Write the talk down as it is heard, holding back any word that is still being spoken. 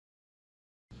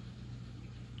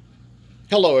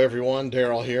Hello everyone,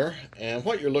 Daryl here, and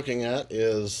what you're looking at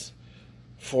is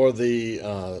for the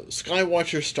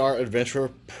Skywatcher Star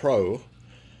Adventurer Pro.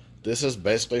 This is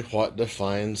basically what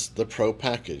defines the Pro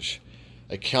package.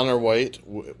 A counterweight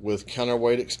with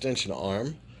counterweight extension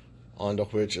arm, onto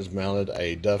which is mounted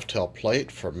a dovetail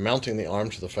plate for mounting the arm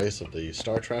to the face of the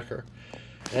star tracker,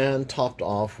 and topped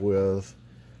off with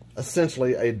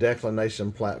essentially a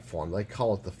declination platform. They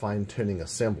call it the fine-tuning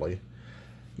assembly.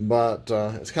 But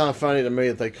it's kind of funny to me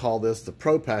that they call this the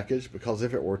Pro package, because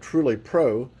if it were truly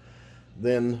Pro,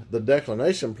 then the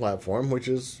declination platform, which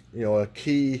is, a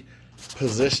key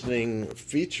positioning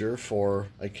feature for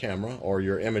a camera or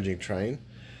your imaging train,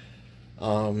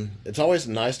 it's always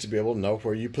nice to be able to know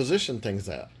where you position things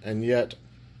at. And yet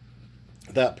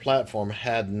that platform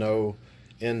had no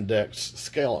index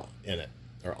scale in it,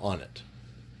 or on it.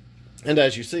 And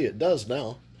as you see, it does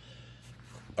now.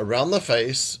 Around the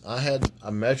face, I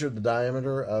measured the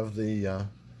diameter of the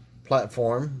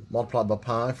platform, multiplied by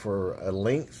pi for a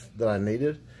length that I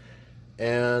needed,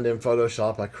 and in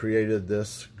Photoshop I created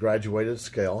this graduated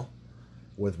scale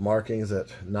with markings at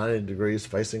 90 degrees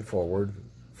facing forward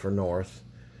for north,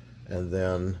 and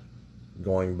then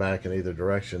going back in either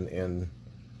direction in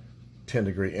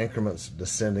 10-degree increments,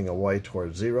 descending away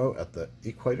towards zero at the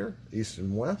equator, east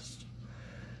and west.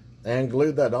 And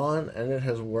glued that on, and it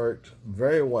has worked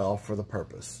very well for the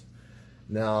purpose.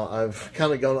 Now, I've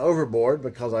kind of gone overboard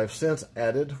because I've since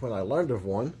added, when I learned of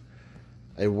one,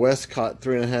 a Westcott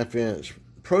 3.5-inch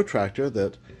protractor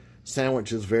that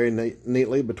sandwiches very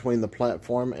neatly between the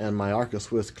platform and my Arca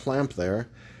Swiss clamp there,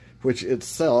 which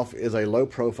itself is a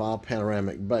low-profile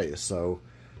panoramic base. So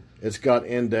it's got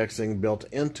indexing built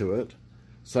into it,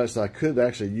 such that I could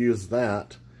actually use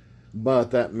that,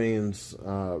 but that means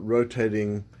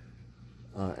rotating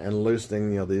and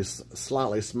loosening, these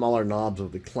slightly smaller knobs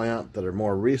of the clamp that are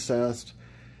more recessed.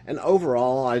 And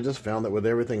overall, I just found that with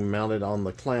everything mounted on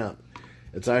the clamp,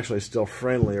 it's actually still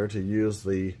friendlier to use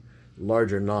the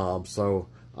larger knob. So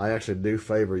I actually do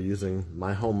favor using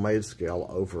my homemade scale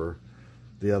over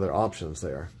the other options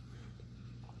there.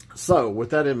 So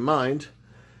with that in mind,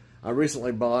 I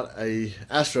recently bought a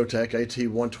Astro-Tech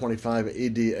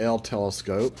AT125EDL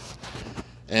telescope,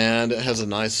 and it has a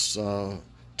nice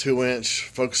 2-inch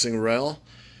focusing rail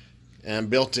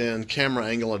and built-in camera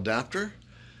angle adapter.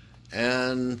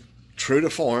 And true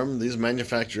to form, these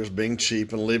manufacturers being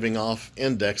cheap and leaving off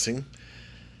indexing,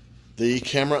 the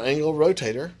camera angle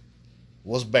rotator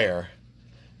was bare.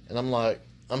 And I'm like,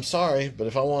 I'm sorry, but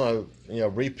if I want to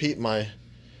repeat my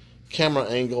camera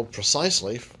angle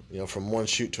precisely, from one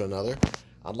shoot to another,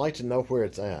 I'd like to know where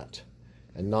it's at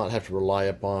and not have to rely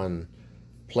upon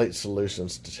plate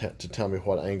solutions to tell me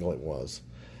what angle it was.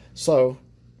 So,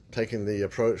 taking the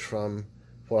approach from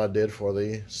what I did for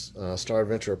the Star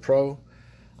Adventurer Pro,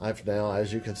 I've now,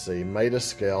 as you can see, made a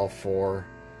scale for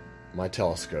my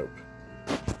telescope.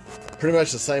 Pretty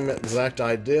much the same exact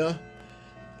idea,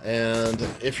 and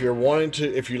if you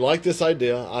like this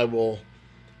idea, I will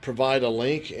provide a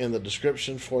link in the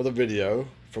description for the video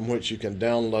from which you can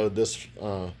download this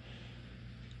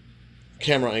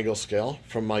camera angle scale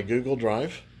from my Google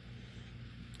Drive.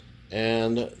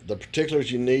 And the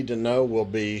particulars you need to know will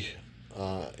be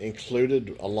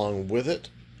included along with it,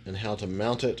 and how to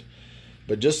mount it.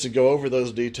 But just to go over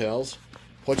those details,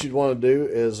 what you'd want to do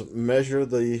is measure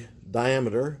the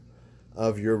diameter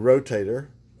of your rotator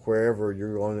wherever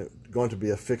you're going to be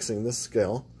affixing this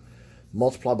scale.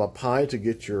 Multiply by pi to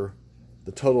get the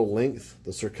total length,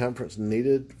 the circumference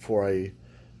needed for a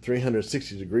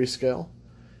 360-degree scale.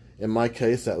 In my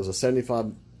case, that was a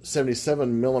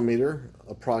 77 millimeter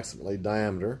approximately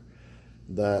diameter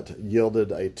that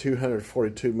yielded a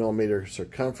 242 millimeter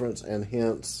circumference, and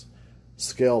hence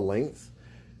scale length.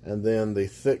 And then the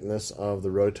thickness of the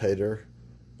rotator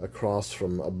across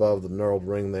from above the knurled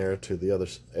ring there to the other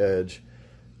edge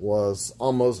was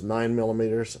almost 9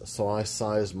 millimeters, so I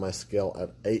sized my scale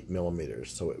at 8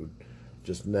 millimeters so it would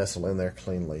just nestle in there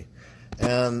cleanly.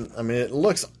 And I mean, it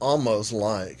looks almost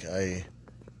like a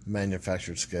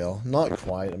manufactured scale. Not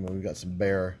quite. I mean, we've got some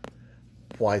bare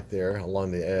white there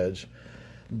along the edge.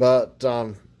 But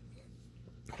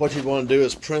what you want to do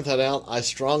is print that out. I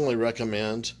strongly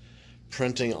recommend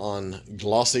printing on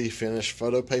glossy finish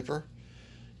photo paper.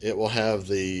 It will have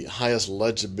the highest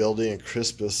legibility and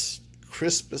crispest,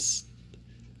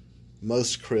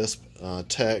 most crisp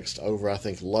text over, I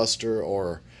think, luster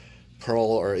or pearl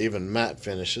or even matte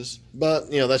finishes.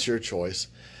 But, that's your choice.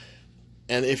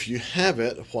 And if you have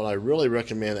it, what I really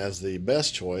recommend as the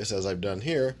best choice, as I've done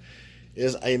here,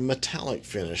 is a metallic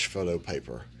finish photo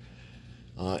paper.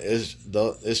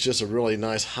 It's just a really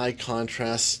nice high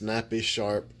contrast, snappy,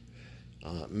 sharp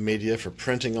media for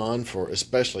printing on,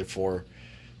 especially for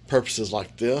purposes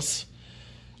like this.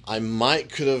 I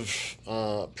could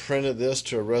have printed this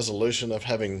to a resolution of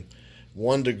having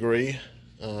 1 degree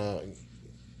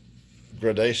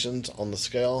gradations on the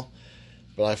scale,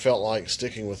 but I felt like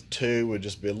sticking with 2 would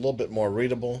just be a little bit more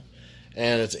readable,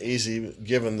 and it's easy,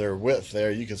 given their width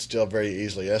there, you can still very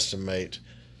easily estimate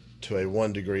to a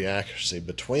 1 degree accuracy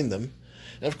between them.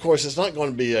 And of course, it's not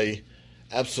going to be a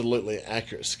absolutely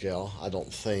accurate scale, I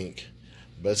don't think,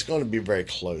 but it's going to be very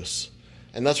close.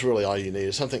 And that's really all you need,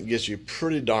 is something that gets you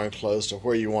pretty darn close to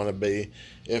where you want to be,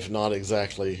 if not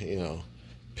exactly,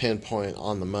 pinpoint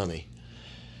on the money.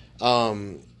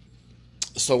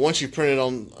 So once you print it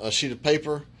on a sheet of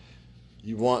paper,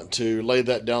 you want to lay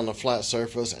that down on a flat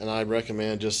surface, and I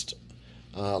recommend just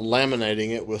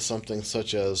laminating it with something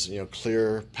such as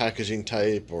clear packaging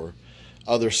tape or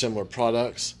other similar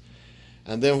products.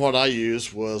 And then what I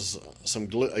used was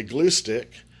a glue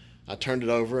stick. I turned it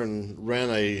over and ran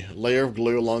a layer of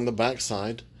glue along the back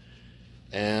side,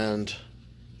 and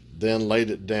then laid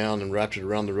it down and wrapped it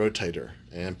around the rotator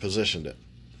and positioned it.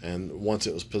 And once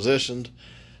it was positioned,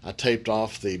 I taped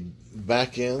off the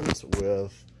back ends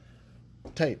with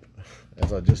tape,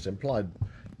 as I just implied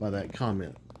by that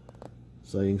comment.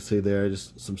 So you can see there,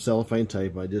 just some cellophane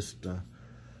tape. I just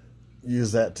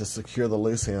use that to secure the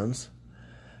loose ends.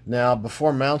 Now,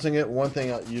 before mounting it, one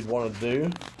thing you'd want to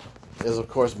do is, of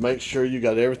course, make sure you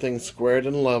got everything squared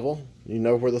and level. You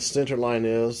know where the center line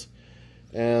is.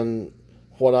 And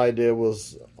what I did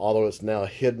was, although it's now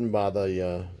hidden by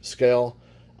the scale,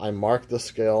 I marked the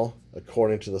scale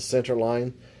according to the center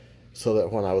line, so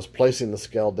that when I was placing the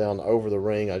scale down over the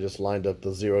ring, I just lined up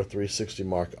the 0.360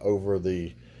 mark over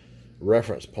the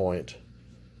reference point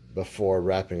before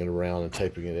wrapping it around and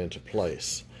taping it into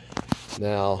place.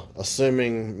 Now,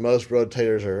 assuming most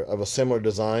rotators are of a similar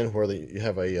design where you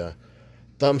have a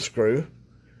thumb screw,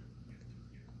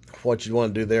 what you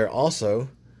want to do there also,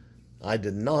 I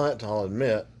did not, I'll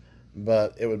admit,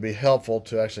 but it would be helpful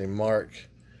to actually mark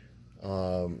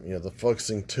the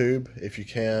focusing tube if you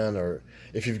can, or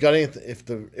if you've got anything,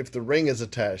 if the ring is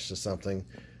attached to something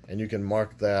and you can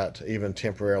mark that even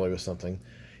temporarily with something,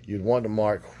 you'd want to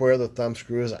mark where the thumb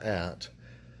screw is at,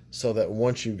 so that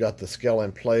once you've got the scale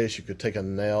in place, you could take a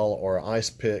nail or an ice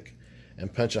pick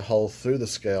and punch a hole through the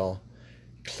scale,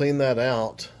 clean that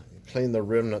out, clean the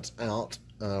remnants out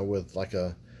with like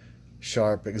a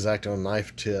sharp X-Acto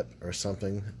knife tip or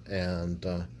something, and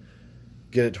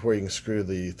get it to where you can screw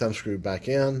the thumb screw back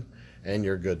in, and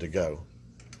you're good to go.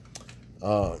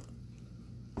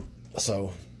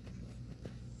 So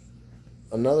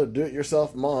another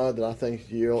do-it-yourself mod that I think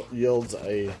yields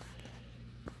a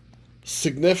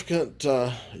significant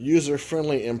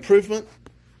user-friendly improvement.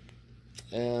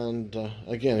 And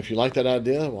again, if you like that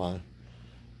idea, why,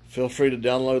 feel free to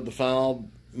download the file,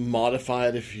 modify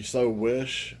it if you so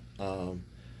wish.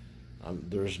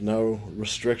 There's no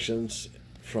restrictions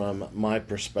from my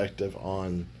perspective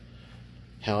on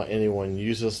how anyone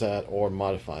uses that or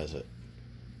modifies it.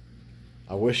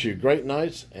 I wish you great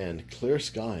nights and clear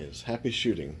skies. Happy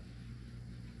shooting.